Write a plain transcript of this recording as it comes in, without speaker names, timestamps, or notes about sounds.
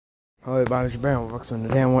Hello, Bobby Brown. Walks on the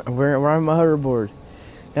damn. We're on my hoverboard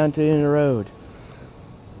down to the end of the road.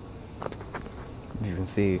 You can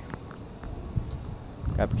see.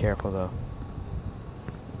 Gotta be careful though.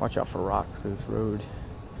 Watch out for rocks because this road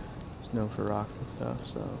is known for rocks and stuff.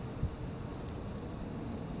 So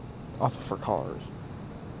also for cars.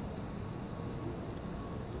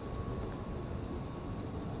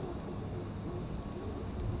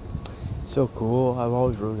 So cool. I've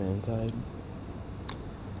always rode it inside.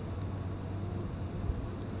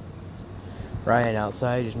 Riding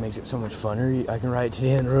outside just makes it so much funner. I can ride to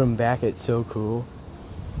the end of the road and back. It's so cool.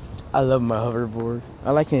 I love my hoverboard.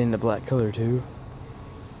 I like it in the black color too.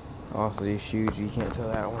 Also these shoes, you can't tell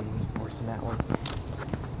that one's worse than that one.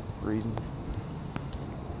 Reasons.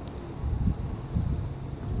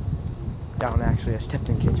 That one actually, I stepped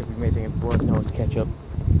in ketchup. You may think it's blood. No, it's ketchup.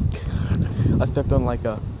 I stepped on like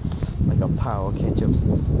a pile of ketchup.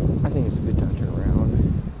 I think it's a good time to turn around.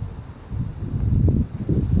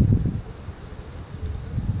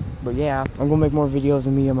 But yeah, I'm gonna make more videos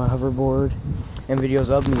of me on my hoverboard and videos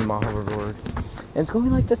of me on my hoverboard. And it's gonna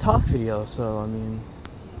be like the talk video, so I mean,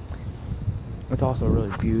 it's also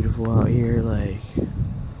really beautiful out here. Like,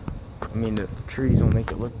 I mean, the trees don't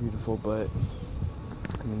make it look beautiful, but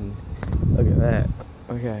I mean, look at that.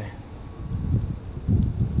 Okay.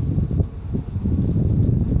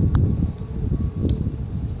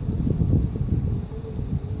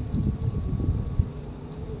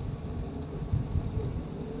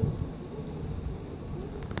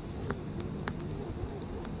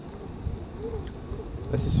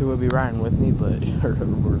 This is who will be riding with me, but her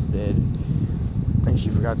hoverboard's dead. And she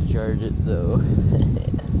forgot to charge it, though.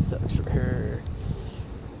 Sucks for her.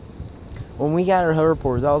 When we got our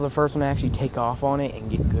hoverboards, that was the first one to actually take off on it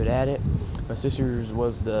and get good at it. My sister's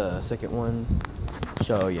was the second one.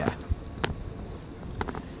 So, yeah.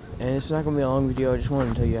 And it's not going to be a long video. I just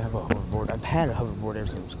wanted to tell you I have a hoverboard. I've had a hoverboard ever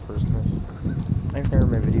since Christmas. I've never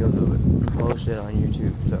made videos of it and posted it on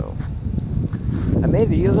YouTube, so. I made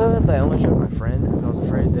videos of it, but I only showed my friends because I was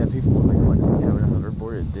afraid that people would make fun of me having a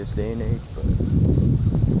hoverboard at this day and age, but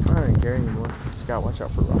I don't even care anymore. Just gotta watch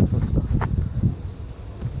out for rocks and stuff.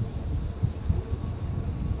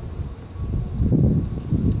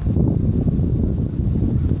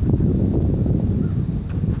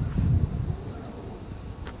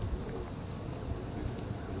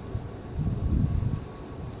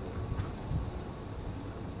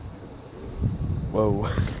 Whoa.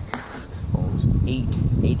 Almost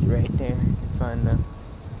 80 right there. It's fine now.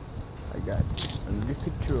 I got it under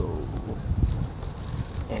control.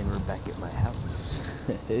 And we're back at my house.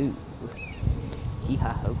 Hee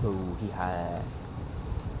ha ho ho, hee ha.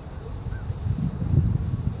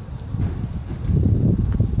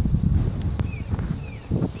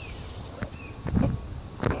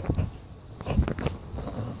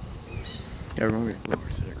 Yeah, we're gonna get lower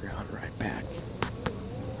to the ground right back.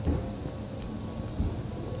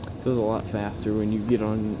 Feels a lot faster when you get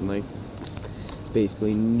on, like,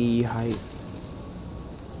 basically knee height.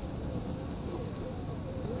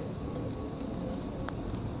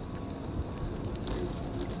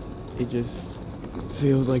 It just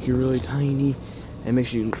feels like you're really tiny and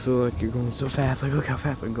makes you feel like you're going so fast. Like, look how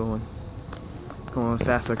fast I'm going. Going as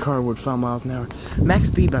fast as a car would, 5 miles an hour. Max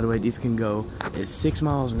speed, by the way, these can go is 6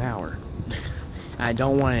 miles an hour. I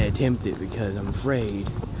don't want to attempt it because I'm afraid.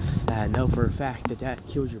 I know for a fact that that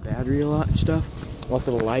kills your battery a lot and stuff.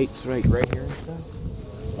 Also the lights right here and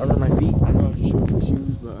stuff. Under my feet, I don't know if you show my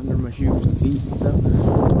shoes, but under my shoes and feet and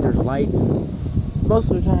stuff, there's lights. Most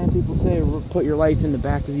of the time people say put your lights in the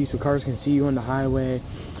back of you so cars can see you on the highway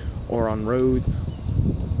or on roads.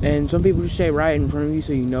 And some people just say right in front of you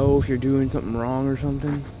so you know if you're doing something wrong or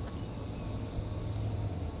something.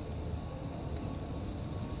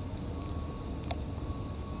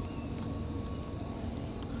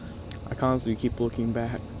 I constantly keep looking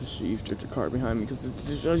back to see if there's a car behind me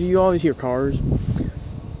because you always hear cars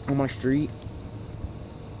on my street.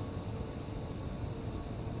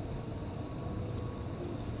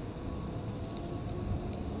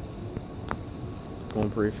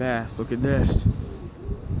 Going pretty fast. Look at this.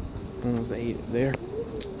 Almost ate it there.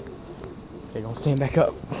 Okay, don't stand back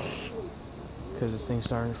up because this thing's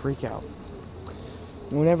starting to freak out.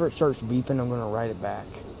 Whenever it starts beeping, I'm gonna ride it back.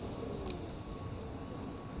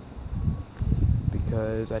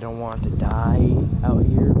 Because I don't want it to die out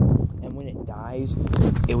here, and when it dies,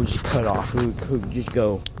 it would just cut off. It could just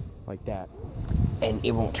go like that, and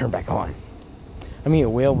it won't turn back on. I mean, it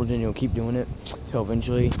will, but then it'll keep doing it until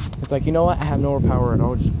eventually it's like, you know what? I have no more power at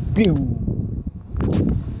all. Just pew,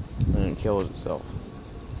 and then it kills itself.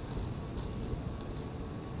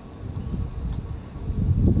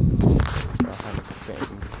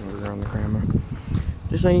 fingers around the camera.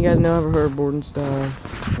 Just letting you guys know, I've heard board and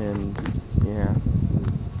stuff, and yeah.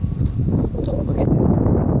 Look at that.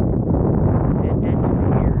 That's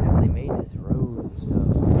weird how they made this road and stuff.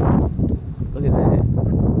 Look at that.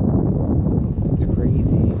 It's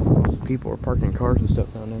crazy. Most people are parking cars and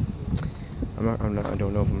stuff down there. I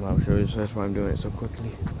don't know if I'm allowed to show you, so that's why I'm doing it so quickly.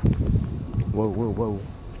 Whoa, whoa, whoa.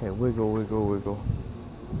 Okay, wiggle, wiggle, wiggle.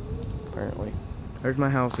 Apparently. There's my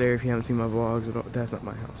house there. If you haven't seen my vlogs, that's not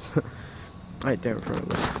my house. Right there in front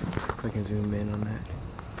of us. If I can zoom in on that.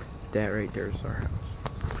 That right there is our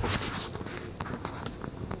house.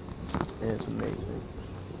 And it's amazing.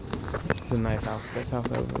 It's a nice house. Best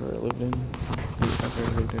house I've ever lived in. Best house I've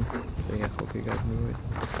ever lived in. So yeah, hope you guys knew it.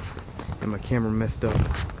 And my camera messed up,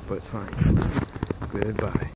 but it's fine. Goodbye.